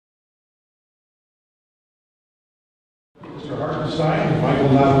Mr. Hartenstein. Michael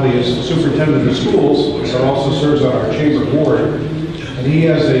not only is the superintendent of schools, but also serves on our chamber board. And he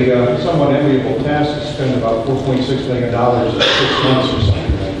has a somewhat enviable task to spend about $4.6 million in 6 months or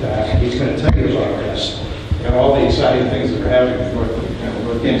something like that. And he's going to tell you about this and all the exciting things that are happening in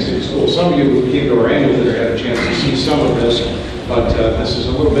North Canton City Schools. Some of you who came to our annual dinner had a chance to see some of this, but this is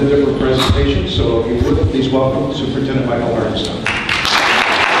a little bit different presentation. So if you would, please welcome Superintendent Michael Hartenstein.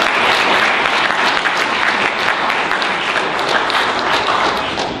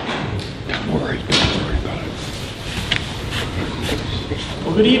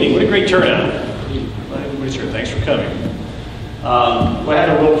 Well, good evening. What a great turnout. Everybody's here. Thanks for coming. Well, I had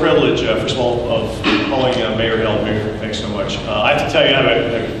a real privilege, first of all, of calling Mayor Hill. Mayor, thanks so much. I have to tell you, I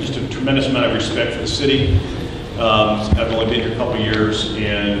have just a tremendous amount of respect for the city. I've only been here a couple of years,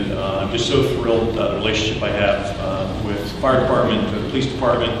 and I'm just so thrilled the relationship I have with the fire department, the police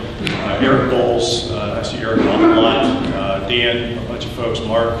department, Eric Goals, I see Eric on the line, Dan, a bunch of folks,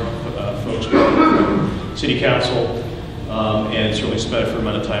 Mark, folks from City Council, and certainly spent a fair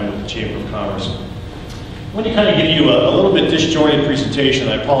amount of time with the Chamber of Commerce. I want to kind of give you a little bit disjointed presentation.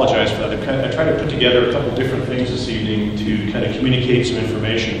 I apologize for that. I tried to put together a couple different things this evening to kind of communicate some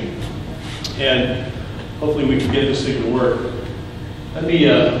information. And hopefully we can get this thing to work. Let me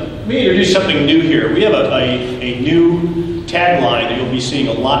introduce something new here. We have a new tagline that you'll be seeing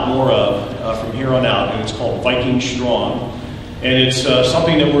a lot more of from here on out, and it's called Viking Strong. And it's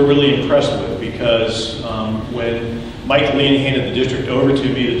something that we're really impressed with because when Mike Lean handed the district over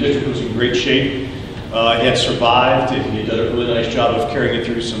to me, the district was in great shape. It had survived, and he had done a really nice job of carrying it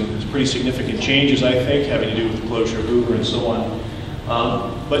through some pretty significant changes, I think, having to do with the closure of Hoover and so on.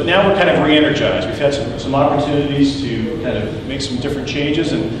 But now we're kind of re-energized. We've had some opportunities to kind of make some different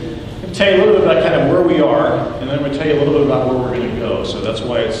changes, and I'm going to tell you a little bit about kind of where we are, and then I'm going to tell you a little bit about where we're going to go. So that's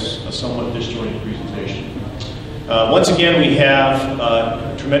why it's a somewhat disjointed presentation. Once again, we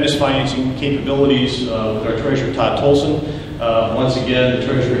have tremendous financing capabilities with our treasurer, Todd Tolson. Once again, the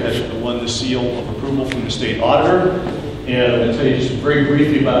treasurer has won the seal of approval from the state auditor. And I'm going to tell you just very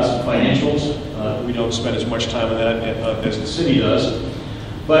briefly about some financials. We don't spend as much time on that as the city does.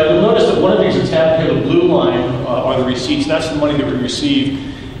 But you'll notice that one of the things that's happened here, the blue line, are the receipts. That's the money that we receive.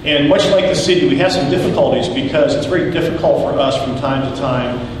 And much like the city, we have some difficulties because it's very difficult for us from time to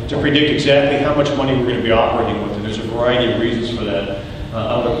time to predict exactly how much money we're going to be operating with. And there's a variety of reasons for that.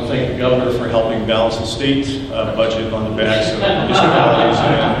 I would like to thank the governor for helping balance the state budget on the backs of municipalities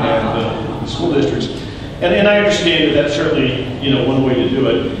and the school districts. And I understand that that's certainly one way to do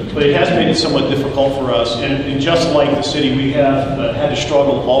it, but it has made it somewhat difficult for us. And just like the city, we have had to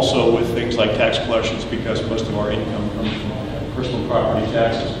struggle also with things like tax collections because most of our income comes from personal property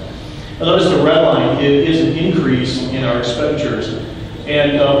taxes. Now notice the red line is an increase in our expenditures.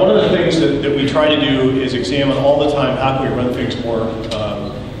 And one of the things that we try to do is examine all the time how can we run things more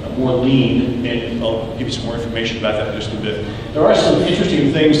lean, and I'll give you some more information about that in just a bit. There are some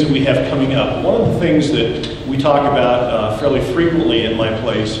interesting things that we have coming up. One of the things that we talk about fairly frequently in my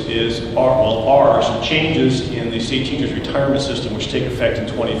place are some changes in the state teachers retirement system which take effect in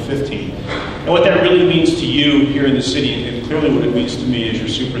 2015. And what that really means to you here in the city, and clearly what it means to me as your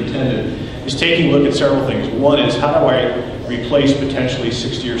superintendent, is taking a look at several things. One is how do I replace potentially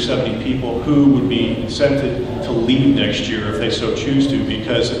 60 or 70 people who would be incented to leave next year if they so choose to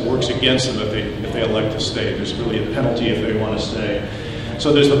because it works against them if they elect to stay. There's really a penalty if they want to stay.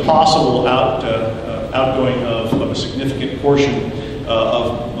 So there's the possible outgoing of a significant portion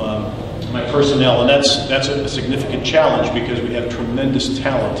of my personnel, and that's a significant challenge because we have tremendous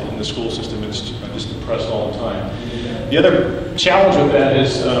talent in the school system. It's just depressed all the time. The other challenge with that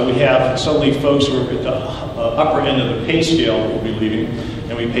is we have suddenly folks who are at the upper end of the pay scale will be leaving,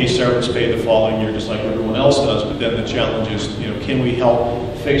 and we pay severance pay the following year just like everyone else does. But then the challenge is, can we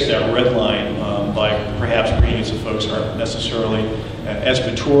help fix that red line by perhaps bringing in some folks who aren't necessarily as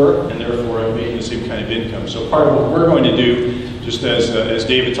mature and therefore making the same kind of income. So part of what we're going to do, just as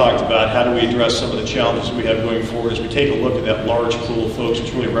David talked about, how do we address some of the challenges we have going forward, is we take a look at that large pool of folks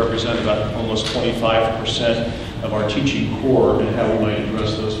which really represent about almost 25% of our teaching core and how we might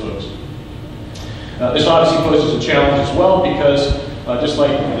address those folks. This obviously poses a challenge as well because just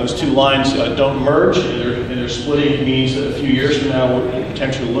like those two lines don't merge and they're splitting, it means that a few years from now we're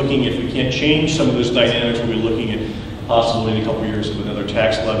potentially looking, if we can't change some of those dynamics, we'll be looking at possibly in a couple of years of another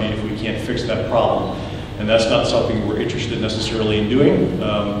tax levy if we can't fix that problem. And that's not something we're interested necessarily in doing,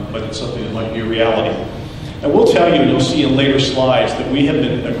 but it's something that might be a reality. I will tell you, and you'll see in later slides, that we have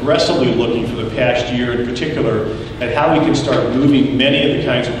been aggressively looking for the past year in particular at how we can start moving many of the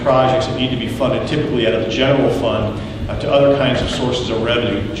kinds of projects that need to be funded typically out of the general fund to other kinds of sources of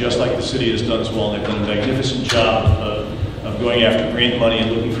revenue, just like the city has done as well. And they've done a magnificent job of going after grant money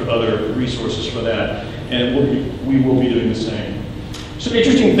and looking for other resources for that. And we will be doing the same. Some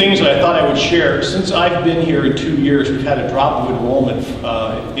interesting things that I thought I would share. Since I've been here in 2 years, we've had a drop of enrollment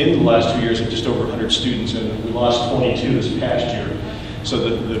in the last 2 years of just over 100 students, and we lost 22 this past year.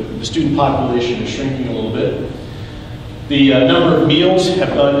 So the student population is shrinking a little bit. The number of meals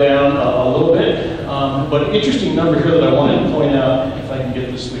have gone down a little bit, but an interesting number here that I wanted to point out, if I can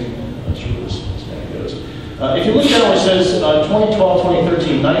get this thing, I'm not sure where this guy goes. If you look down where it says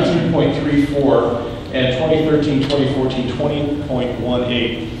 2012-2013, 19.34, and 2013-2014,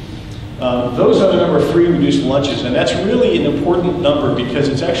 20.18. Those are the number of free reduced lunches, and that's really an important number because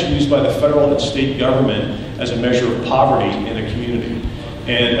it's actually used by the federal and state government as a measure of poverty in a community.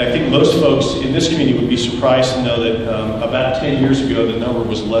 And I think most folks in this community would be surprised to know that about 10 years ago the number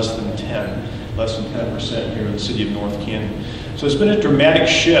was less than 10% here in the city of North Canton. So there's been a dramatic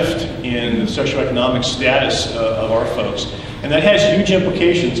shift in the socioeconomic status of our folks. And that has huge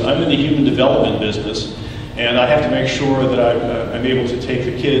implications. I'm in the human development business, and I have to make sure that I'm able to take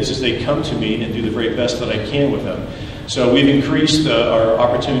the kids as they come to me and do the very best that I can with them. So we've increased our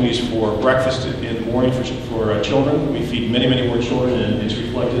opportunities for breakfast in the morning for children. We feed many, many more children, and it's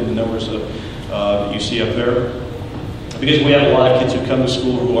reflected in the numbers that you see up there. Because we have a lot of kids who come to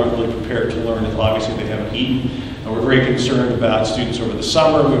school who aren't really prepared to learn, and obviously they haven't eaten. And we're very concerned about students over the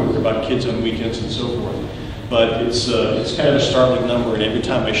summer. We work about kids on weekends and so forth. But it's kind of a startling number, and every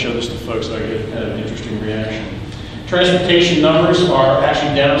time I show this to folks, I get kind of an interesting reaction. Transportation numbers are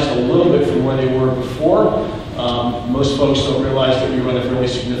actually down just a little bit from where they were before. Most folks don't realize that we run a fairly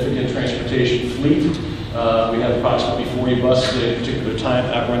significant transportation fleet. We have approximately 40 buses at a particular time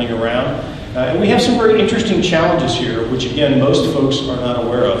out running around. And we have some very interesting challenges here, which again, most folks are not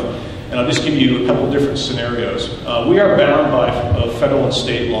aware of. And I'll just give you a couple of different scenarios. We are bound by federal and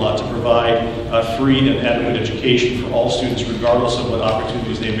state law to provide free and adequate education for all students, regardless of what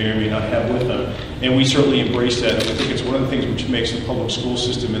opportunities they may or may not have with them. And we certainly embrace that. And I think it's one of the things which makes the public school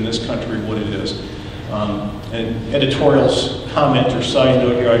system in this country what it is. And editorials comment or side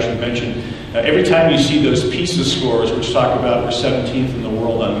note here I should mention, every time you see those PISA scores, which talk about we're 17th in the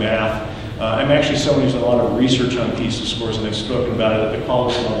world on math, I'm actually someone who's done a lot of research on PISA scores, and I've spoken about it at the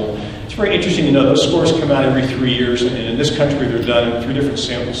college level. It's very interesting to know those scores come out every 3 years, and in this country they're done in 3 different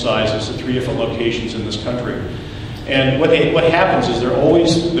sample sizes at 3 different locations in this country. And what happens is they're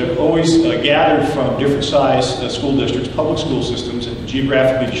always gathered from different size school districts, public school systems, and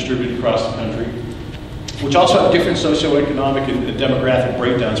geographically distributed across the country, which also have different socioeconomic and demographic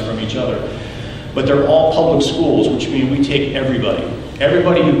breakdowns from each other. But they're all public schools, which means we take everybody.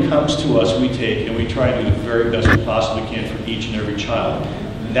 Everybody who comes to us, we take, and we try to do the very best we possibly can for each and every child.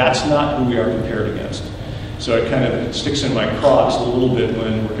 That's not who we are compared against. So it kind of sticks in my crocs a little bit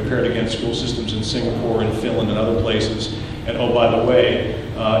when we're compared against school systems in Singapore and Finland and other places. And oh, by the way,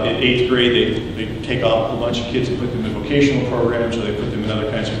 in 8th grade, they take off a bunch of kids and put them in vocational programs, or they put them in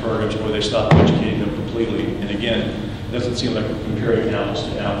other kinds of programs, or they stop educating them completely. And again, it doesn't seem like we're comparing apples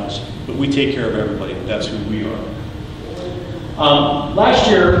to apples. But we take care of everybody. That's who we are. Last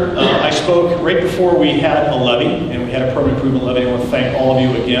year, I spoke right before we had a levy, and we had a permanent improvement levy. I want to thank all of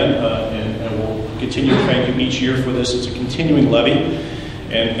you again, and I will continue to thank you each year for this. It's a continuing levy.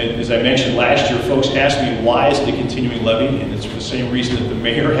 And as I mentioned last year, folks asked me, why is it a continuing levy? And it's for the same reason that the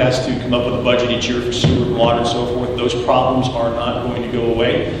mayor has to come up with a budget each year for sewer and water and so forth. Those problems are not going to go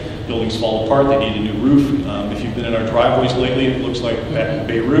away. Buildings fall apart, they need a new roof. If you've been in our driveways lately, it looks like back in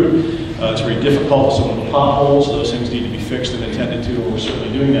Beirut. It's very difficult. Some of the potholes, those things need to be fixed and attended to, and we're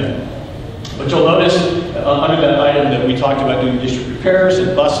certainly doing that. But you'll notice under that item that we talked about doing district repairs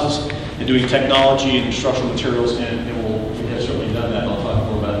and buses and doing technology and instructional materials, and we have certainly done that. I'll talk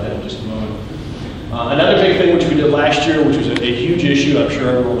more about that in just a moment. Another big thing which we did last year, which was a huge issue, I'm sure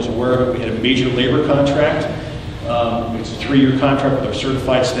everyone was aware of it, we had a major labor contract. It's a 3-year contract with our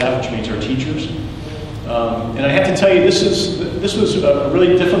certified staff, which means our teachers. And I have to tell you, this was a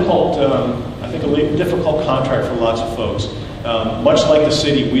really difficult, I think a really difficult contract for lots of folks. Much like the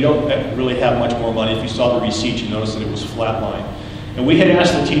city, we don't really have much more money. If you saw the receipt, you noticed that it was flatline. And we had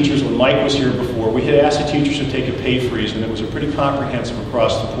asked the teachers, when Mike was here before, we had asked the teachers to take a pay freeze, and it was a pretty comprehensive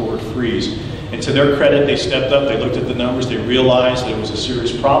across-the-board freeze. And to their credit, they stepped up, they looked at the numbers, they realized that it was a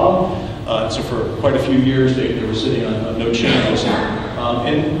serious problem. So for quite a few years, they were sitting on no changes.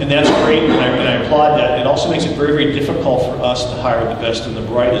 And that's great, and I applaud that. It also makes it very, very difficult for us to hire the best and the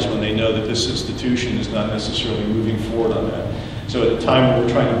brightest when they know that this institution is not necessarily moving forward on that. So at a time when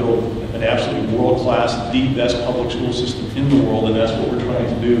we're trying to build an absolutely world-class, the best public school system in the world, and that's what we're trying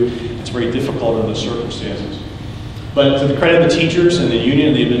to do, it's very difficult in those circumstances. But to the credit of the teachers and the union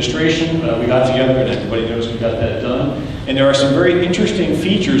and the administration, we got together and everybody knows we got that done. And there are some very interesting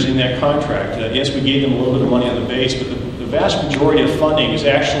features in that contract. Yes, we gave them a little bit of money on the base, but the vast majority of funding is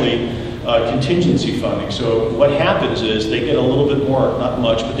actually contingency funding. So what happens is they get a little bit more, not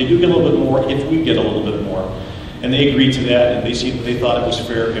much, but they do get a little bit more if we get a little bit more. And they agreed to that, and they thought it was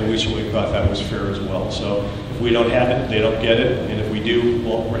fair, and we certainly thought that was fair as well. So if we don't have it, they don't get it, and if we do,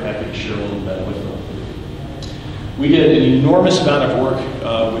 well, we're happy to share a little bit with them. We did an enormous amount of work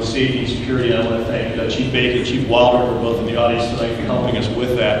with safety and security, and I want to thank Chief Bacon and Chief Wilder, who are both in the audience tonight, for helping us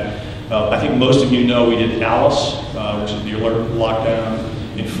with that. I think most of you know we did ALICE, which is the Alert, Lockdown,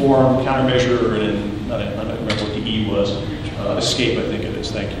 Inform, Countermeasure, and I don't remember what the E was, Escape, I think it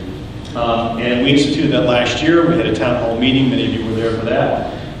is, thank you. And we instituted that last year. We had a town hall meeting, many of you were there for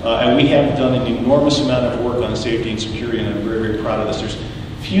that. And we have done an enormous amount of work on safety and security, and I'm very, very proud of this. There's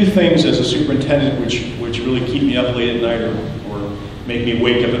few things as a superintendent which really keep me up late at night or make me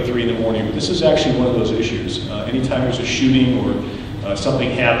wake up at 3 in the morning, but this is actually one of those issues. Anytime there's a shooting or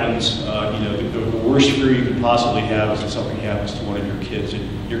something happens, the worst fear you could possibly have is that something happens to one of your kids,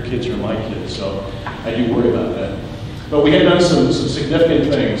 and your kids are my kids, so I do worry about that. But we have done some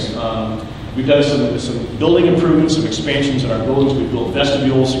significant things. We've done some building improvements, some expansions in our buildings. We've built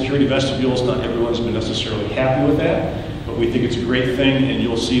vestibules, security vestibules. Not everyone's been necessarily happy with that, but we think it's a great thing, and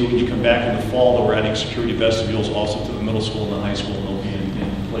you'll see when you come back in the fall that we're adding security vestibules also to the middle school and the high school, and they'll be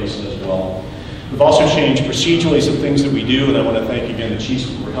in place as well. We've also changed procedurally some things that we do, and I want to thank again the chiefs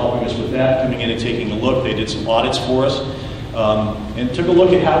for helping us with that, coming in and taking a look. They did some audits for us, and took a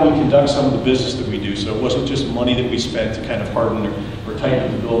look at how we conduct some of the business that we do. So it wasn't just money that we spent to kind of harden or tighten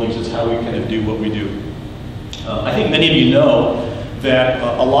up the buildings, it's how we kind of do what we do. I think many of you know that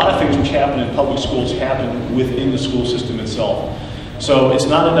a lot of things which happen in public schools happen within the school system itself. So it's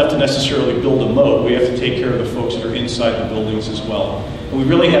not enough to necessarily build a moat. We have to take care of the folks that are inside the buildings as well. And we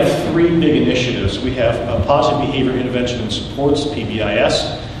really have 3 big initiatives. We have Positive Behavior Intervention and Supports,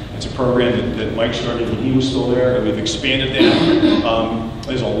 PBIS. It's a program that Mike started when he was still there, and we've expanded that.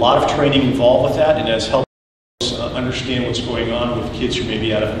 There's a lot of training involved with that, and that's helped us understand what's going on with kids who may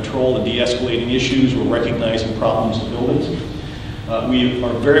be out of control and de-escalating issues or recognizing problems in buildings. We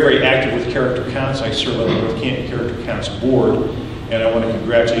are very, very active with character counts. I serve on the North Canton Character Counts Board, and I want to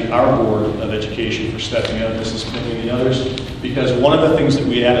congratulate our Board of Education for stepping up, Mrs. Smith and the others, because one of the things that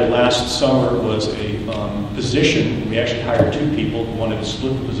we added last summer was a position. We actually hired 2 people who wanted to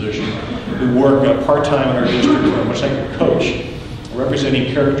split the position, who work part-time in our district, much like a coach,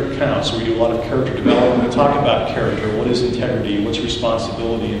 representing character counts. So we do a lot of character development. We talk about character, what is integrity, what's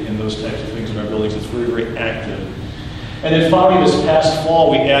responsibility, and those types of things in our buildings. It's very, very active. And then finally, this past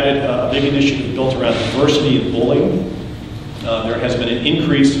fall, we added a big initiative built around diversity and bullying. There has been an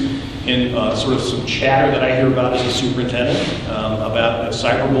increase in sort of some chatter that I hear about as a superintendent about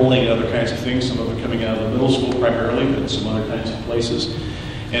cyberbullying and other kinds of things, some of it coming out of the middle school primarily, but some other kinds of places.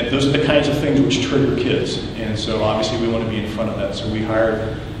 And those are the kinds of things which trigger kids. And so obviously we want to be in front of that. So we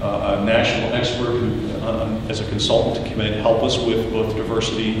hired a national expert who, as a consultant to come in and help us with both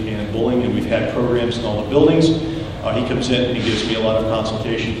diversity and bullying, and we've had programs in all the buildings. He comes in and he gives me a lot of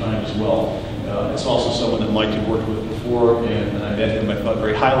consultation time as well. It's also someone that Mike had worked with before, and I met him, I thought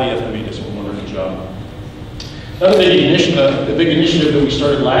very highly of him. He does a wonderful job. Another big initiative, the big initiative that we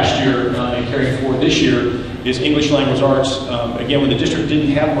started last year and carrying forward this year is English Language Arts. Again, when the district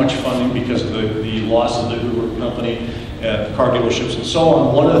didn't have much funding because of the loss of the Uber company, the car dealerships and so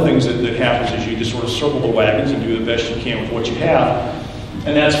on, one of the things that happens is you just sort of circle the wagons and do the best you can with what you have.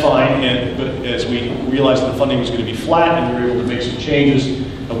 And that's fine, but as we realized the funding was going to be flat and we were able to make some changes,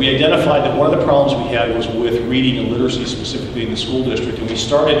 we identified that one of the problems we had was with reading and literacy, specifically in the school district. And we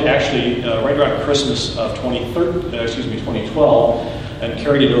started actually right around Christmas of 2012 and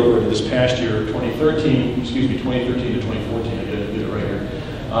carried it over to this past year, 2013 to 2014, I get it right here.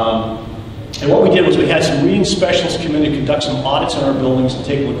 And what we did was we had some reading specialists come in to conduct some audits in our buildings and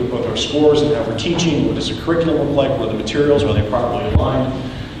take a look at both our scores and how we're teaching, what does the curriculum look like, what are the materials, are they properly aligned.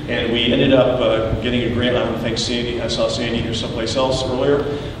 And we ended up getting a grant. I want to thank Sandy. I saw Sandy here someplace else earlier.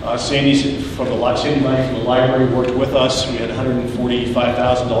 Sandy from the library worked with us. We had a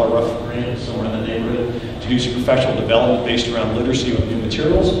 $145,000 rough grant, somewhere in the neighborhood, to do some professional development based around literacy with new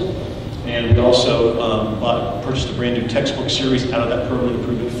materials. And we also purchased a brand new textbook series out of that permanent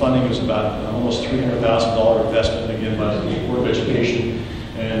improvement funding. It was about almost $300,000 investment, again, by the Board of Education.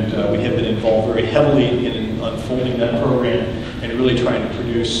 And we have been involved very heavily in unfolding that program and really trying to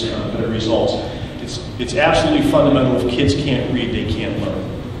produce better results. It's absolutely fundamental. If kids can't read, they can't learn.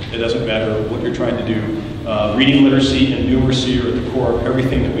 It doesn't matter what you're trying to do. Reading literacy and numeracy are at the core of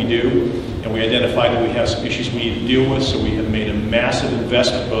everything that we do, and we identified that we have some issues we need to deal with, so we have made a massive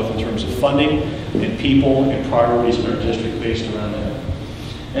investment both in terms of funding and people and priorities in our district based around that.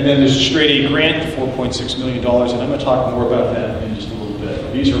 And then there's a straight A grant, $4.6 million, and I'm going to talk more about that in just a little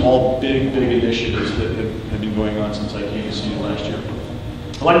bit. These are all big, big initiatives that have been going on since I came to see you last year.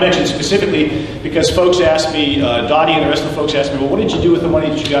 I want to mention specifically, because folks asked me, Dottie and the rest of the folks asked me, well, what did you do with the money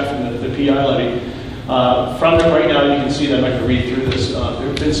that you got from the PI levy? From it right now, you can see that I'm not going to read through this. There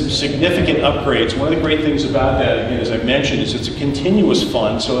have been some significant upgrades. One of the great things about that, again, as I mentioned, is it's a continuous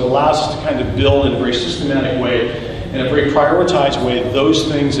fund, so it allows us to kind of build in a very systematic way, in a very prioritized way, those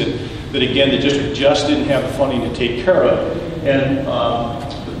things that again, the district just didn't have the funding to take care of. And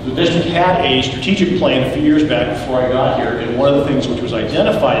the district had a strategic plan a few years back before I got here, and one of the things which was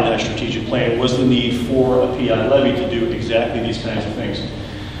identified in that strategic plan was the need for a PI levy to do exactly these kinds of things.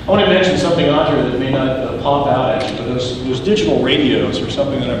 I want to mention something on here that may not pop out at you, but those digital radios are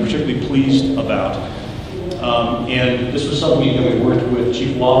something that I'm particularly pleased about. And this was something that we worked with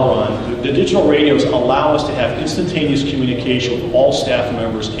Chief Waller on. The digital radios allow us to have instantaneous communication with all staff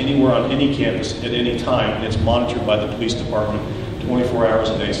members anywhere on any campus at any time, and it's monitored by the police department 24 hours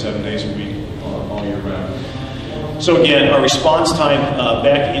a day, 7 days a week, all year round. So again, our response time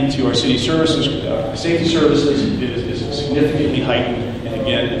back into our city services, safety services is significantly heightened. And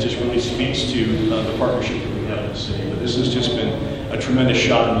again, it just really speaks to the partnership that we have with the city. But this has just been a tremendous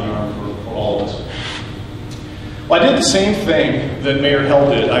shot in the arm for all of us. Well, I did the same thing that Mayor Hell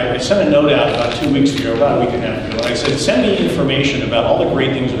did. I sent a note out about 2 weeks ago, about a week and a half ago, and I said, send me information about all the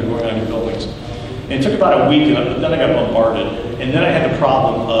great things that are going on in your buildings. And it took about a week, and then I got bombarded. And then I had the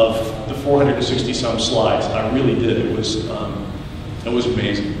problem of the 460-some slides. I really did. It was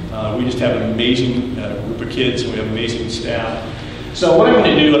amazing. We just have an amazing group of kids, and we have amazing staff. So what I'm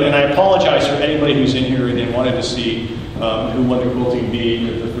going to do, and I apologize for anybody who's in here and wanted to see who won the quilting bee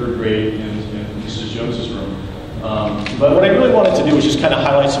at the third grade in Mrs. Jones's room. But what I really wanted to do was just kind of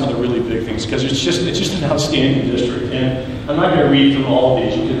highlight some of the really big things, because it's just an outstanding district. And I'm not going to read through all of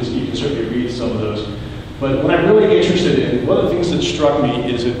these. You can certainly read some of those. But what I'm really interested in, one of the things that struck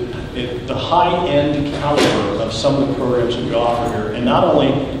me is the high-end caliber of some of the programs that we offer here, and not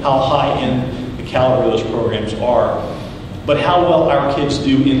only how high-end the caliber of those programs are, but how well our kids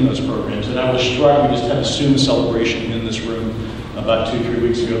do in those programs. And I was struck, we just had a student celebration in this room about 2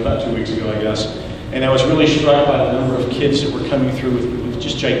 weeks ago, I guess. And I was really struck by the number of kids that were coming through with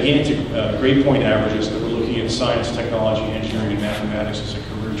just gigantic grade point averages that were looking at science, technology, engineering, and mathematics as a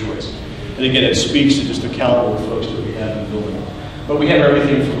career choice. And again, it speaks to just the caliber of folks that we have in the building. But we have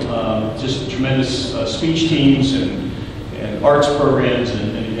everything from just tremendous speech teams and arts programs,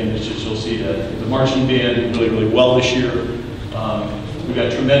 and again, you'll see that the marching band did really, really well this year. We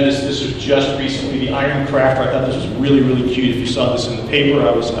got tremendous, this was just recently, the Iron Crafter. I thought this was really, really cute. If you saw this in the paper,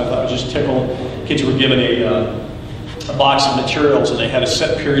 I thought it was just tickled. Kids were given a box of materials, and they had a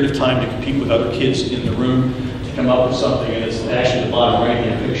set period of time to compete with other kids in the room to come up with something, and it's actually the bottom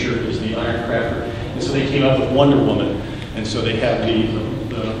right-hand picture is the Iron Crafter. And so they came up with Wonder Woman, and so they have the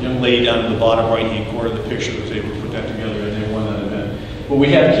young lady down in the bottom right-hand corner of the picture that was able to put that together, and they won that event. But we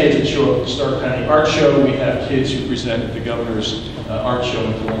have kids that show up at the Stark County Art Show. We have kids who present at the governor's art show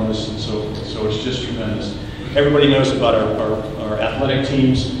in Columbus, and so it's just tremendous. Everybody knows about our athletic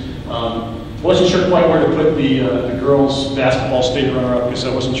teams. Wasn't sure quite where to put the girls' basketball state runner-up, because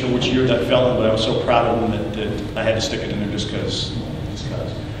I wasn't sure which year that fell in, but I was so proud of them that I had to stick it in there just because.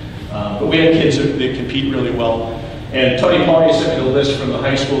 But we have kids that compete really well. And Tony Pauly sent me the list from the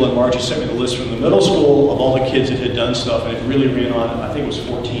high school, and Margie sent me the list from the middle school of all the kids that had done stuff, and it really ran on, I think it was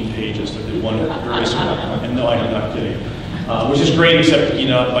 14 pages that they won at various schools. And no, I'm not kidding. Which is great, except,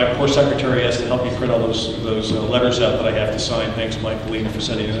 my poor secretary has to help me print all those letters out that I have to sign. Thanks, Mike Galena, for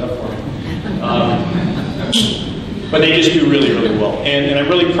setting it up for me. But they just do really, really well. And I'm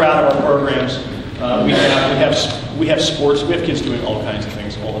really proud of our programs. We have sports. We have kids doing all kinds of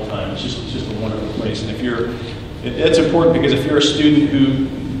things all the time. It's just a wonderful place. And it's important, because if you're a student who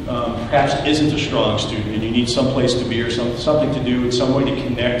perhaps isn't a strong student and you need some place to be or something to do and some way to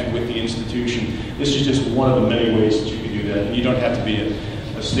connect with the institution, this is just one of the many ways that you can do that. And you don't have to be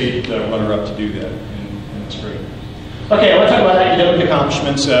a state runner-up to do that, and it's great. Okay, I want to talk about academic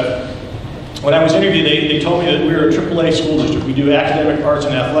accomplishments. When I was interviewed, they told me that we were a AAA school district. We do academic, arts,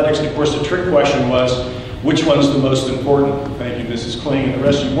 and athletics. And of course, the trick question was, which one's the most important? Thank you, Mrs. Kling, and the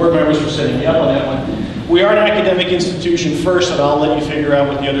rest of you board members for setting me up on that one. We are an academic institution first, and I'll let you figure out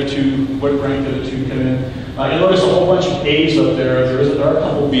what rank the other two come in. You'll notice a whole bunch of A's up there. There are a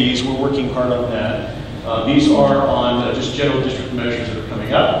couple B's. We're working hard on that. These are on just general district measures that are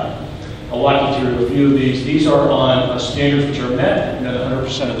coming up. I'll walk you through a few of these. These are on standards which are met. We met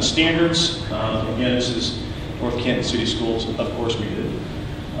 100% of the standards. Again, this is North Canton City Schools. Of course we did.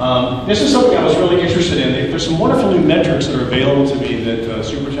 This is something I was really interested in. There's some wonderful new metrics that are available to me that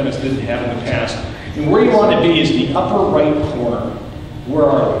superintendents didn't have in the past. And where you want to be is the upper right corner. Where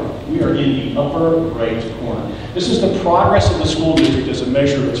are we? We are in the upper right corner. This is the progress of the school district as a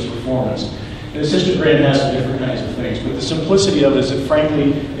measure of its performance. And this histogram has some different kinds of things, but the simplicity of it is that,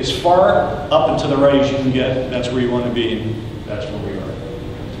 frankly, as far up and to the right as you can get, that's where you want to be, and that's where we are.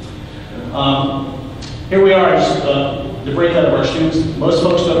 Here we are, just the breakout of our students. Most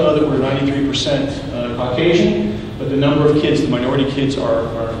folks don't know that we're 93% Caucasian, but the number of kids, the minority kids, are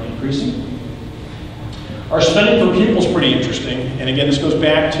increasing. Our spending per pupil is pretty interesting, and again, this goes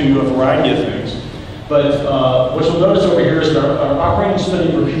back to a variety of things. But what you'll notice over here is that our operating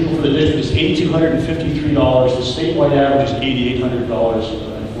spending per pupil for the district is $8,253. The statewide average is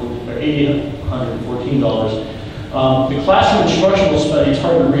 $8,814. The classroom instructional spending, it's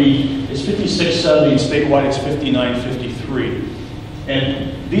hard to read, is $56.70, and statewide it's $59.53. And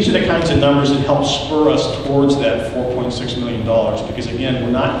these are the kinds of numbers that help spur us towards that $4.6 million, because again,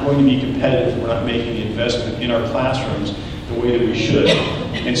 we're not going to be competitive if we're not making the investment in our classrooms the way that we should.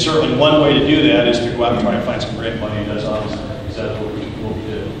 And certainly one way to do that is to go out and try to find some grant money, and that's obviously exactly what we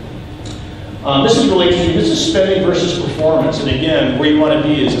did. This is really interesting. This is spending versus performance. And again, where you want to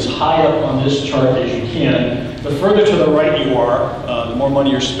be is as high up on this chart as you can. The further to the right you are, the more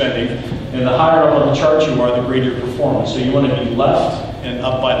money you're spending. And the higher up on the chart you are, the greater your performance. So you want to be left and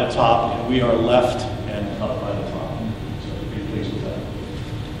up by the top, and we are left and up by the top. So be pleased with that.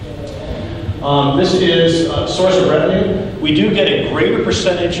 This is source of revenue. We do get a greater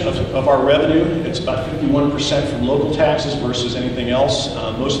percentage of our revenue. It's about 51% from local taxes versus anything else.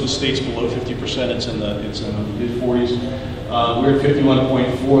 Most of the states below 50%. It's in the mid-40s. We're at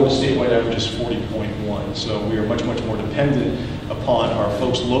 51.4. The statewide average is 40.1. So we are much more dependent upon our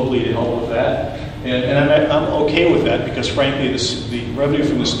folks locally to help with that. And I'm okay with that because, frankly, the revenue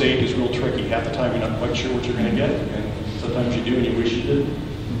from the state is real tricky. Half the time you're not quite sure what you're going to get, and sometimes you do and you wish you did.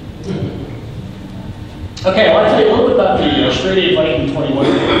 Okay, I want to tell you a little bit about the Straight A Viking 21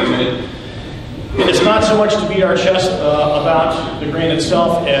 grant. And it's not so much to beat our chest about the grant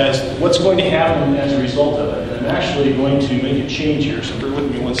itself as what's going to happen as a result of it. And I'm actually going to make a change here, so bear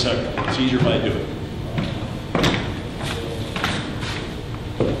with me 1 second. It's easier if I do it.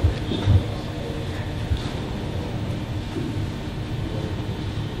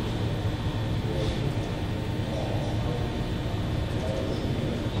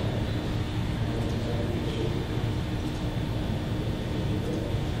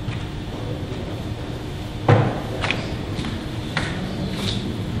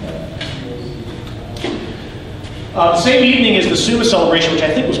 The same evening as the SUMA celebration, which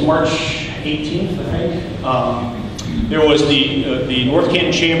I think was March 18th, I think, there was the North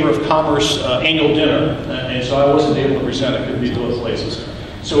Canton Chamber of Commerce annual dinner, and so I wasn't able to present. I couldn't be at both places.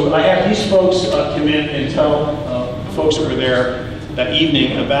 So I had these folks come in and tell the folks that were there that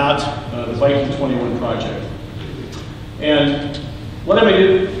evening about the Viking 21 project. And what I'm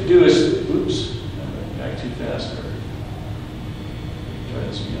going to do is, oops, I went back too fast there. Try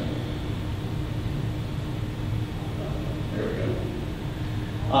this again. There we go.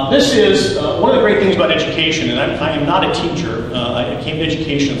 This is one of the great things about education, and I am not a teacher. I came to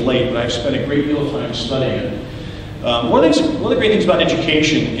education late, but I've spent a great deal of time studying it. One of the great things about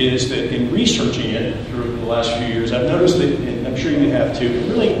education is that in researching it through the last few years, I've noticed that, and I'm sure you have too, it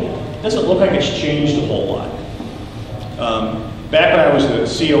really doesn't look like it's changed a whole lot. Back when I was the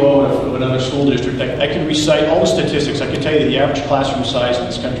COO of another school district, I could recite all the statistics. I could tell you that the average classroom size in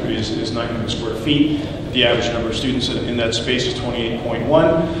this country is 900 square feet. The average number of students in that space is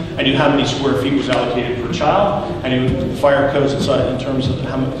 28.1. I knew how many square feet was allocated per child. I knew the fire codes inside in terms of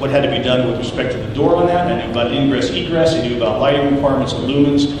what had to be done with respect to the door on that. I knew about ingress, egress. I knew about lighting requirements and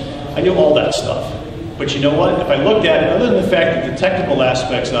lumens. I knew all that stuff. But you know what? If I looked at it, other than the fact that the technical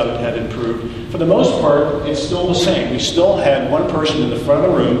aspects of it had improved, for the most part, it's still the same. We still had one person in the front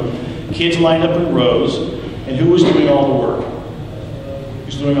of the room, kids lined up in rows, and who was doing all the work?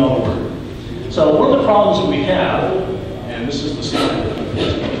 Who's doing all the work? So one of the problems that we have, and this is the slide that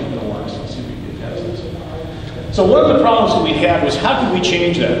it's going to work, so let's see if we can get past this. So one of the problems that we had was how could we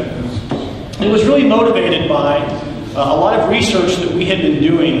change that? It was really motivated by a lot of research that we had been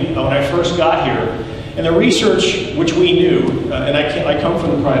doing when I first got here. And the research which we knew, and I come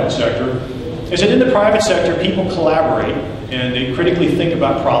from the private sector, is that in the private sector people collaborate and they critically think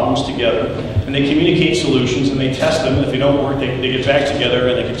about problems together. And and they communicate solutions, and they test them. If they don't work, they get back together,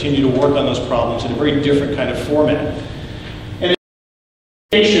 and they continue to work on those problems in a very different kind of format. And in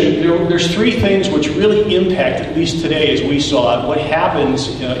education, there's three things which really impact, at least today as we saw it, what happens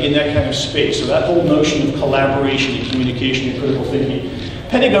in that kind of space. So that whole notion of collaboration and communication and critical thinking.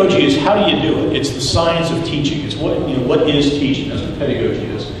 Pedagogy is how do you do it? It's the science of teaching. It's what is teaching. That's what pedagogy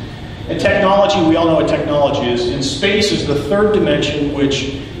is. And technology, we all know what technology is. And space is the third dimension,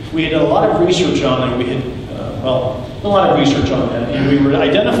 which we had done a lot of research on, and we had, a lot of research on that. And we were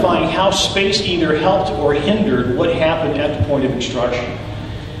identifying how space either helped or hindered what happened at the point of instruction.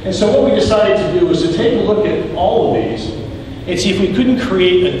 And so what we decided to do was to take a look at all of these and see if we couldn't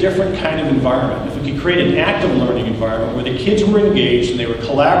create a different kind of environment. If we could create an active learning environment where the kids were engaged and they were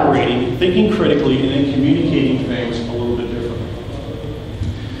collaborating, thinking critically, and then communicating things a little bit differently.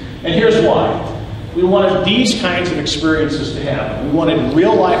 And here's why. We wanted these kinds of experiences to happen. We wanted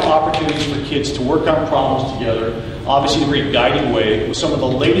real-life opportunities for kids to work on problems together, obviously in a very guided way, with some of the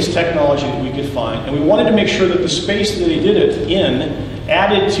latest technology that we could find. And we wanted to make sure that the space that they did it in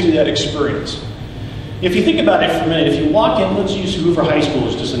added to that experience. If you think about it for a minute, if you walk in, let's use Hoover High School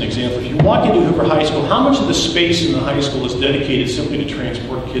as just an example. If you walk into Hoover High School, how much of the space in the high school is dedicated simply to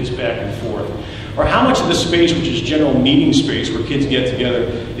transport kids back and forth? Or how much of the space, which is general meeting space where kids get together,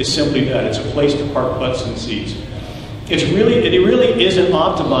 is simply that? It's a place to park butts and seats. It really isn't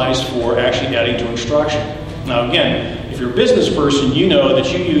optimized for actually adding to instruction. Now again, if you're a business person, you know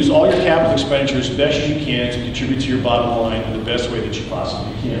that you use all your capital expenditures as best as you can to contribute to your bottom line in the best way that you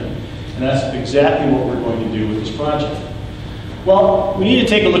possibly can. And that's exactly what we're going to do with this project. Well, we need to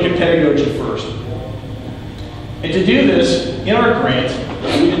take a look at pedagogy first. And to do this, in our grant,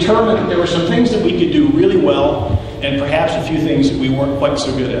 we determined that there were some things that we could do really well and perhaps a few things that we weren't quite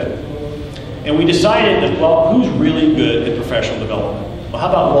so good at. And we decided that, well, who's really good at professional development? Well, how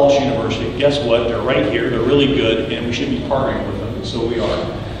about Walsh University? Guess what? They're right here. They're really good, and we should be partnering with them, and so we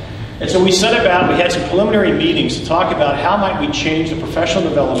are. And so we set about, we had some preliminary meetings to talk about how might we change the professional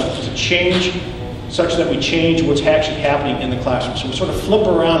development to change such that we change what's actually happening in the classroom. So we sort of flip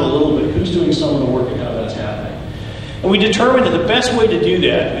around a little bit, who's doing some of the work and how that's happening. And we determined that the best way to do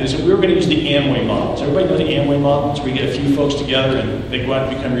that is that we were going to use the Amway model. So everybody knows the Amway model? So we get a few folks together and they go out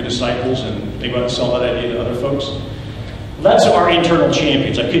and become your disciples and they go out and sell that idea to other folks. That's our internal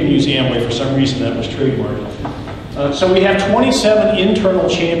champions. I couldn't use Amway for some reason, that was trademarked. So we have 27 internal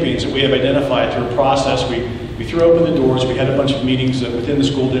champions that we have identified through a process. We threw open the doors, we had a bunch of meetings within the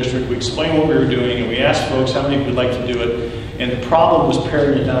school district, we explained what we were doing, and we asked folks how many would like to do it, and the problem was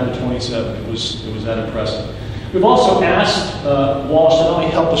paring it down to 27. It was that impressive. We've also asked Walsh to not only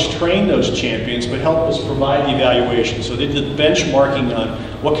help us train those champions, but help us provide the evaluation. So they did benchmarking on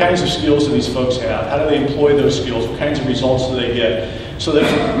what kinds of skills do these folks have, how do they employ those skills, what kinds of results do they get, so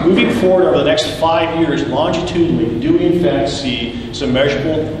that moving forward over the next 5 years, longitudinally, do we in fact see some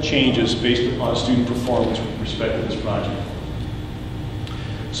measurable changes based upon student performance with respect to this project.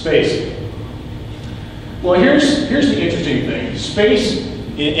 Space. Well, here's the interesting thing. Space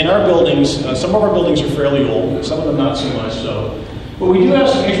in our buildings, some of our buildings are fairly old, some of them not so much so. But we do have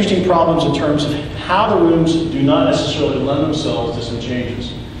some interesting problems in terms of how the rooms do not necessarily lend themselves to some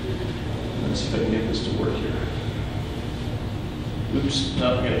changes. Let's see if I can get this to work here. Oops,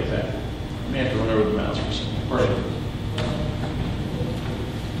 no, forget that. I may have to run over the mouse for something. Perfect.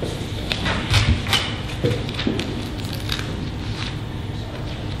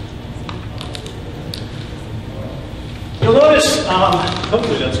 You'll notice,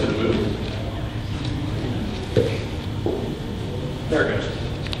 hopefully that's going to move. There it goes.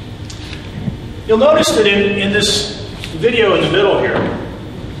 You'll notice that in this video in the middle here,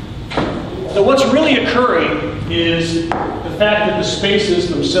 that what's really occurring is the fact that the spaces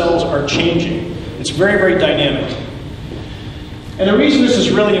themselves are changing. It's very, very dynamic. And the reason this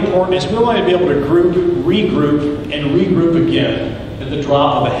is really important is we want to be able to group, regroup, and regroup again at the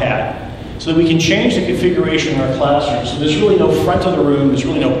drop of a hat, so that we can change the configuration in our classroom. So there's really no front of the room, there's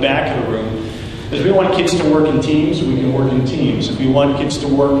really no back of the room. If we want kids to work in teams, we can work in teams. If we want kids to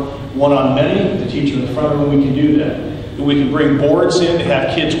work one-on-many, with the teacher in the front room, we can do that. If we can bring boards in to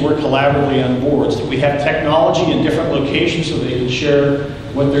have kids work collaboratively on boards. If we have technology in different locations so they can share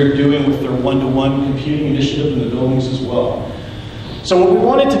what they're doing with their one-to-one computing initiative in the buildings as well. So what we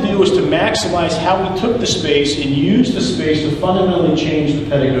wanted to do was to maximize how we took the space and used the space to fundamentally change the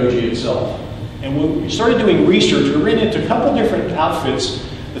pedagogy itself. And when we started doing research, we ran into a couple different outfits,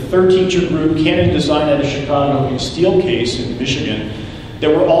 the third teacher group, Canton Design out of Chicago, and Steelcase in Michigan, that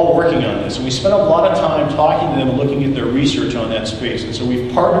were all working on this. And we spent a lot of time talking to them and looking at their research on that space. And so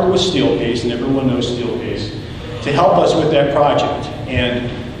we've partnered with Steelcase, and everyone knows Steelcase, to help us with that project.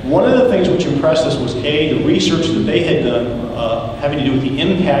 And One of the things which impressed us was A, the research that they had done having to do with the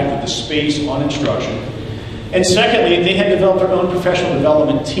impact of the space on instruction. And secondly, they had developed their own professional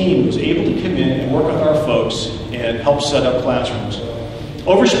development team that was able to come in and work with our folks and help set up classrooms.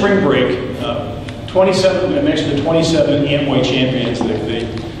 Over spring break, 27, I mentioned the 27 Amway champions,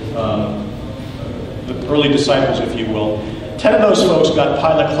 the early disciples, if you will. 10 of those folks got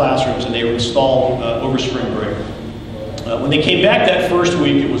pilot classrooms and they were installed over spring break. When they came back that first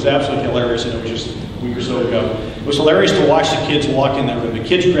week, it was absolutely hilarious, and it was just a week or so ago. It was hilarious to watch the kids walk in that room. The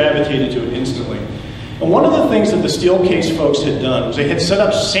kids gravitated to it instantly. And one of the things that the Steelcase folks had done was they had set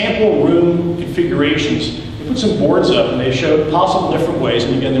up sample room configurations. They put some boards up and they showed possible different ways,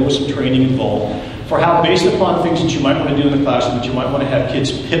 and again, there was some training involved, for how, based upon things that you might want to do in the classroom, that you might want to have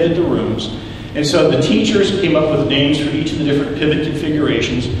kids pivot the rooms. And so the teachers came up with names for each of the different pivot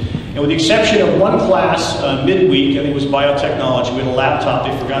configurations. And with the exception of one class midweek, I think it was biotechnology, we had a laptop.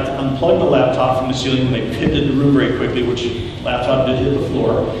 They forgot to unplug the laptop from the ceiling when they pivoted the room very quickly, which laptop did hit the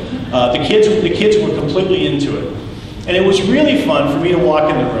floor. The kids were completely into it. And it was really fun for me to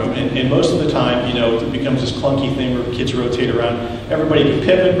walk in the room, and most of the time, you know, it becomes this clunky thing where kids rotate around. Everybody can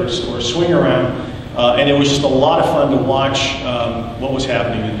pivot or swing around, and it was just a lot of fun to watch what was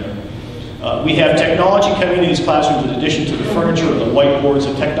happening in there. We have technology coming into these classrooms in addition to the furniture and the whiteboards.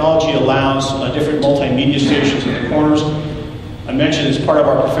 The technology allows different multimedia stations in the corners. I mentioned as part of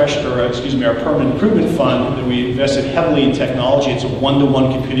our our permanent improvement fund that we invested heavily in technology. It's a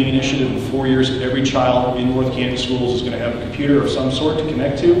one-to-one computing initiative. In 4 years, every child in North Canton schools is going to have a computer of some sort to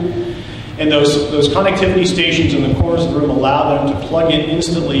connect to. And those connectivity stations in the corners of the room allow them to plug in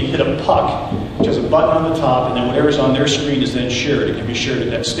instantly, hit a puck, which has a button on the top, and then whatever's on their screen is then shared. It can be shared at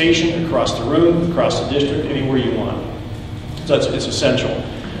that station, across the room, across the district, anywhere you want. So it's essential.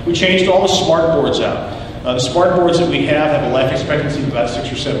 We changed all the smart boards out. The smart boards that we have a life expectancy of about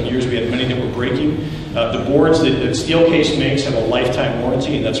 6 or 7 years. We had many that were breaking. The boards that Steelcase makes have a lifetime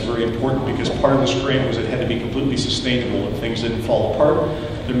warranty, and that's very important because part of this grant was it had to be completely sustainable and things didn't fall apart.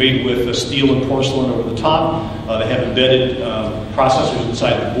 They're made with steel and porcelain over the top. They have embedded processors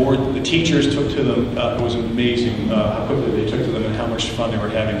inside the board. The teachers took to them. It was amazing how quickly they took to them and how much fun they were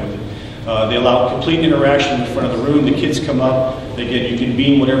having with it. They allow complete interaction in front of the room. The kids come up. You can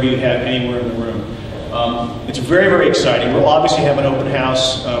beam whatever you have anywhere in the room. It's very, very exciting. We'll obviously have an open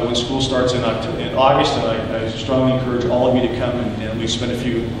house when school starts in August, and I strongly encourage all of you to come and we spend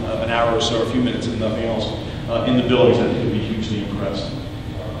an hour or so, or a few minutes, if nothing else, in the buildings. I think you'll be hugely impressed.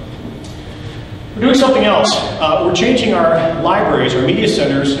 We're doing something else. We're changing our libraries, our media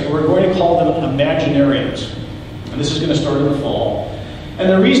centers, and we're going to call them Imaginariums. And this is going to start in the fall. And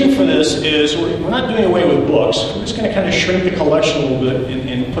the reason for this is we're not doing away with books. We're just going to kind of shrink the collection a little bit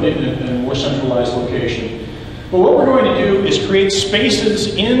and put it in a more centralized location. But what we're going to do is create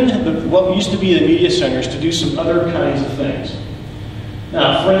spaces in what used to be the media centers to do some other kinds of things.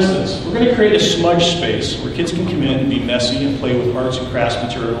 Now, for instance, we're going to create a smudge space where kids can come in and be messy and play with arts and crafts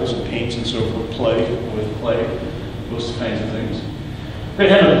materials and paints and so forth, play with clay, those kinds of things. We're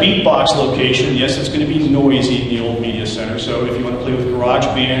going to have a beatbox location. Yes, it's going to be noisy in the old media center, so if you want to play with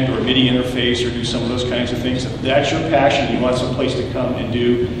GarageBand or a MIDI interface or do some of those kinds of things, if that's your passion, you want some place to come and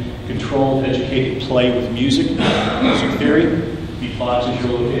do controlled, educated play with music, music theory, beatbox is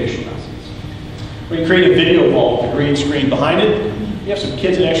your location. We're going to create a video wall with a green screen behind it. We have some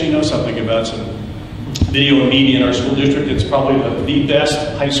kids that actually know something about some video and media in our school district. It's probably the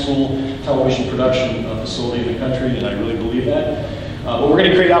best high school television production facility in the country, and I really believe that. But we're going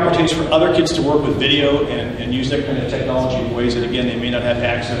to create opportunities for other kids to work with video and use that kind of technology in ways that, again, they may not have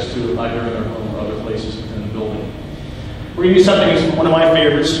access to either in their home or other places within the building. We're going to use something that's one of my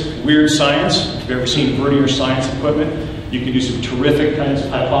favorites, weird science. If you've ever seen Vernier science equipment, you can do some terrific kinds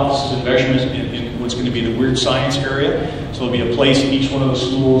of hypothesis and measurements in what's going to be the weird science area. So there'll be a place in each one of the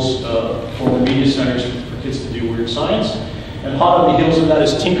schools for the media centers for kids to do weird science. And hot on the heels of that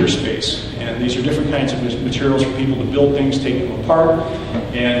is Tinker Space. And these are different kinds of materials for people to build things, take them apart.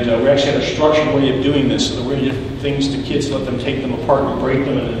 And we actually have a structured way of doing this. So that we're going to give things to kids to let them take them apart and break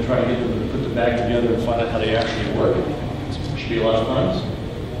them and then try to get them to put them back together and find out how they actually work. It should be a lot of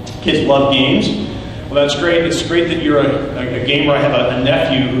fun. Kids love games. Well, that's great. It's great that you're a gamer. I have a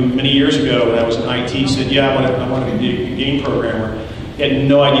nephew who many years ago when I was in IT said, yeah, I want to be a game programmer. He had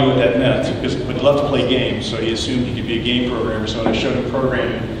no idea what that meant, but he loved to play games, so he assumed he could be a game programmer. So when I showed him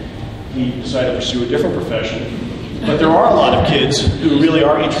programming, he decided to pursue a different profession. But there are a lot of kids who really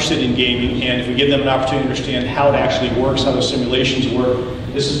are interested in gaming, and if we give them an opportunity to understand how it actually works, how the simulations work,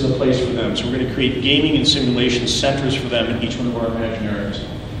 this is the place for them. So we're going to create gaming and simulation centers for them in each one of our Imaginariums.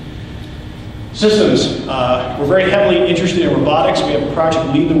 Systems. We're very heavily interested in robotics. We have a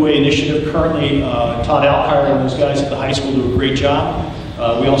Project Lead the Way initiative currently. Todd Alkire and those guys at the high school do a great job.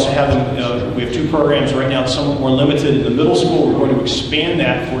 We also have them, we have 2 programs right now, somewhat more limited in the middle school. We're going to expand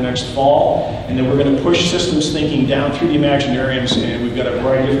that for next fall, and then we're going to push systems thinking down through the Imaginariums, and we've got a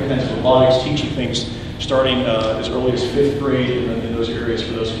variety of different kinds of robotics teaching things starting as early as 5th grade and in those areas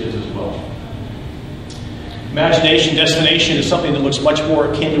for those kids as well. Imagination Destination is something that looks much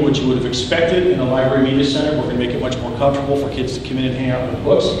more akin to what you would have expected in a library media center. We're going to make it much more comfortable for kids to come in and hang out with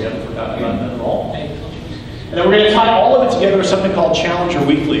books. We haven't forgotten about that at all. And then we're going to tie all of it together with something called Challenger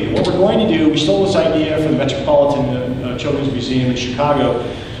Weekly. And what we're going to do, we stole this idea from the Metropolitan Children's Museum in Chicago.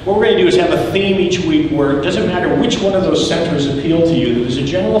 What we're going to do is have a theme each week where it doesn't matter which one of those centers appeal to you. There's a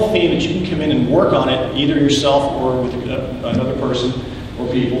general theme that you can come in and work on it, either yourself or with another person or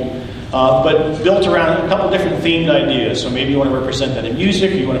people. But built around a couple different themed ideas. So maybe you want to represent that in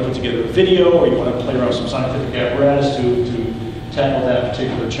music, or you want to put together a video, or you want to play around with some scientific apparatus to tackle that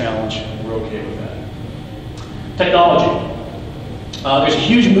particular challenge. We're okay with that. Technology. There's a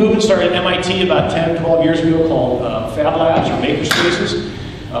huge movement started at MIT about 10, 12 years ago called Fab Labs or Maker Spaces.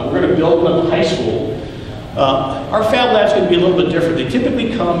 We're going to build one at the high school. Our Fab Lab's going to be a little bit different. They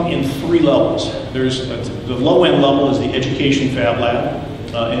typically come in 3 levels. There's the low-end level is the Education Fab Lab.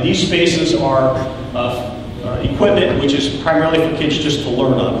 And these spaces are equipment which is primarily for kids just to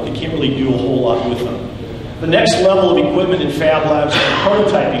learn on. They can't really do a whole lot with them. The next level of equipment in Fab Labs are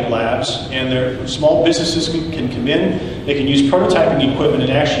prototyping labs, and their small businesses can come in. They can use prototyping equipment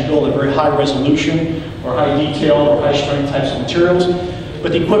and actually build a very high resolution or high detail or high strength types of materials.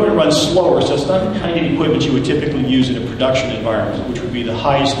 But the equipment runs slower, so it's not the kind of equipment you would typically use in a production environment, which would be the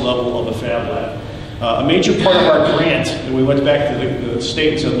highest level of a Fab Lab. A major part of our grant, and we went back to the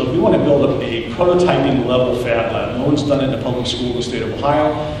state and said, look, we want to build up a prototyping level Fab Lab. No one's done it in a public school in the state of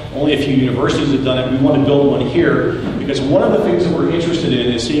Ohio. Only a few universities have done it. We want to build one here because one of the things that we're interested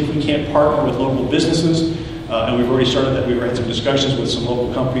in is see if we can't partner with local businesses. And we've already started that. We've had some discussions with some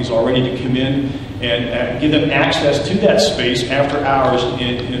local companies already to come in and give them access to that space after hours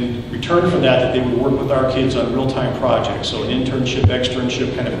in return for that they would work with our kids on real-time projects. So an internship,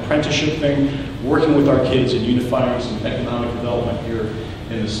 externship, kind of apprenticeship thing, working with our kids and unifying some economic development here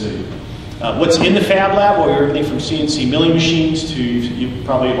in the city. What's in the Fab Lab? Well, everything from CNC milling machines to, you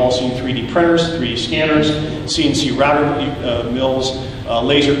probably have all seen 3D printers, 3D scanners, CNC router mills,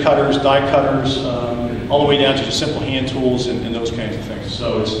 laser cutters, die cutters, all the way down to just simple hand tools and those kinds of things.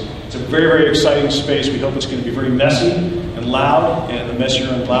 So it's a very, very exciting space. We hope it's going to be very messy and loud, and the messier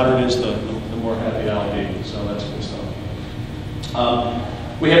and louder it is, the more happy I'll be. So that's good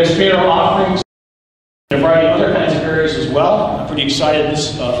stuff. We have expanded our offerings in a variety of other kinds of areas as well. I'm pretty excited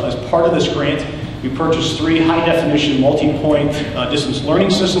as part of this grant, we purchased 3 high-definition multi-point distance learning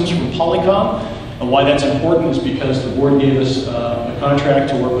systems from Polycom. And why that's important is because the board gave us a contract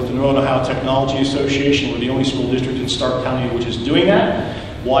to work with the Northern Ohio Technology Association. We're the only school district in Stark County which is doing that.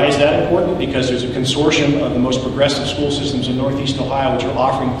 Why is that important? Because there's a consortium of the most progressive school systems in Northeast Ohio which are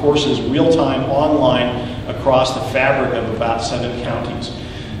offering courses real-time online across the fabric of about 7 counties.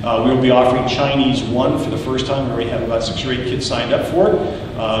 We will be offering Chinese 1 for the first time. We already have about 6 or 8 kids signed up for it.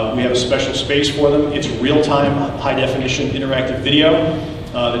 We have a special space for them. It's real-time, high-definition, interactive video.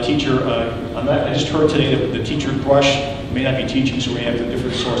 The teacher, I just heard today that the teacher Brush may not be teaching, so we have a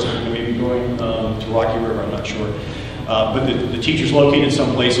different source. I think they may be going to Rocky River, I'm not sure. But the teacher's located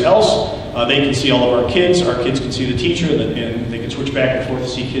someplace else. They can see all of our kids can see the teacher, and they can switch back and forth to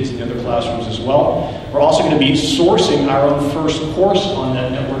see kids in the other classrooms as well. We're also going to be sourcing our own first course on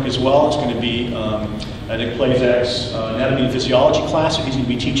that network as well. It's going to be Nick Plazak's Anatomy and Physiology class, so he's going to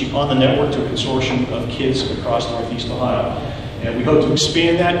be teaching on the network to a consortium of kids across Northeast Ohio. And we hope to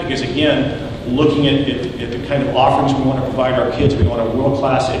expand that because, again, looking at the kind of offerings we want to provide our kids, we want a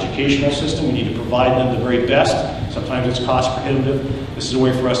world-class educational system. We need to provide them the very best. Sometimes it's cost prohibitive. This is a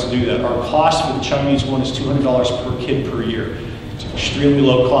way for us to do that. Our cost for the Chinese 1 is $200 per kid per year. It's extremely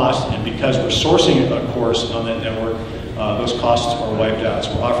low cost, and because we're sourcing a course on that network, those costs are wiped out.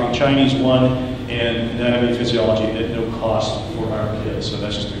 So we're offering Chinese 1 and Anatomy and Physiology at no cost for our kids. So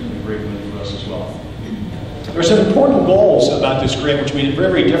that's just a great win for us as well. There are some important goals about this grant which made it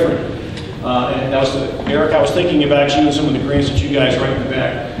very, very different. And that was Eric, I was thinking about actually some of the grants that you guys write in the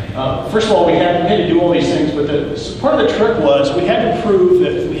back. First of all, we had to do all these things, but part of the trick was we had to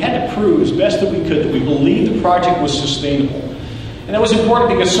prove as best that we could that we believed the project was sustainable. And that was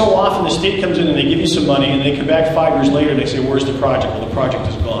important because so often the state comes in and they give you some money and they come back 5 years later and they say, where's the project? Well, the project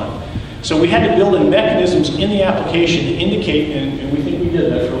is gone. So we had to build in mechanisms in the application to indicate, and we think we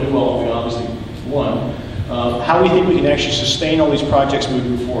did that fairly well, we obviously won, how we think we can actually sustain all these projects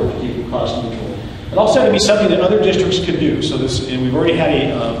moving forward to keep them cost neutral. It also had to be something that other districts could do. So this, and we've already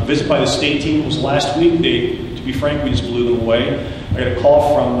had a visit by the state team. It was last week. To be frank, we just blew them away. I got a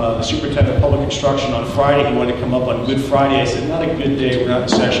call from the superintendent of public instruction on Friday. He wanted to come up on Good Friday. I said, not a good day. We're not in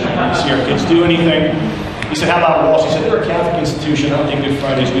session. I don't see our kids do anything. He said, how about Walsh? He said, they're a Catholic institution. I don't think Good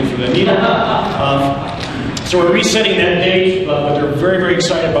Friday is good for them either. So we're resetting that date, but they're very, very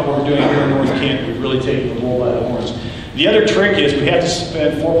excited about what we're doing here in North Canton. We've really taken the bull by the horns. The other trick is we have to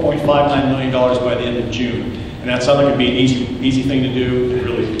spend $4.59 million by the end of June. And that sounds like it'd be an easy thing to do. It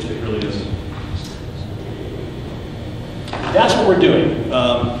really isn't. That's what we're doing.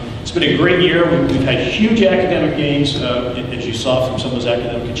 It's been a great year. We've had huge academic gains, as you saw from some of those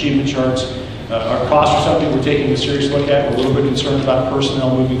academic achievement charts. Our costs are something we're taking a serious look at. We're a little bit concerned about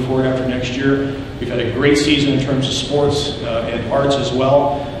personnel moving forward after next year. We've had a great season in terms of sports and arts as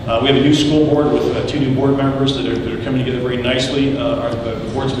well. We have a new school board with 2 new board members that are coming together very nicely.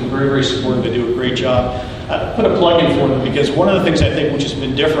 The board's been very, very supportive. They do a great job. Put a plug in for them because one of the things I think which has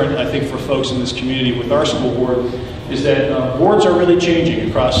been different, I think, for folks in this community with our school board is that boards are really changing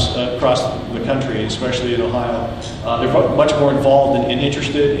across the country, especially in Ohio. They're much more involved and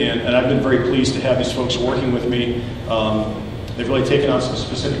interested, and I've been very pleased to have these folks working with me. They've really taken on some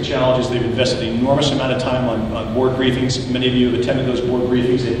specific challenges. They've invested an enormous amount of time on board briefings. Many of you have attended those board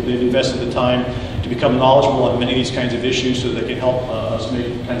briefings. They've invested the time to become knowledgeable on many of these kinds of issues so that they can help us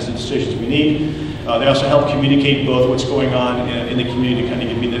make the kinds of decisions we need. They also help communicate both what's going on in the community, to kind of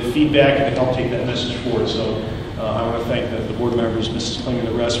give me the feedback and to help take that message forward. So I want to thank the board members, Mrs. Kling and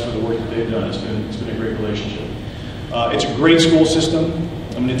the rest, for the work that they've done. It's been a great relationship. It's a great school system.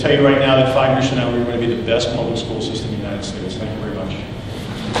 I'm going to tell you right now that 5 years from now, we're going to be the best public school system in the United States. Thank you very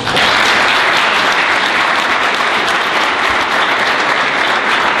much.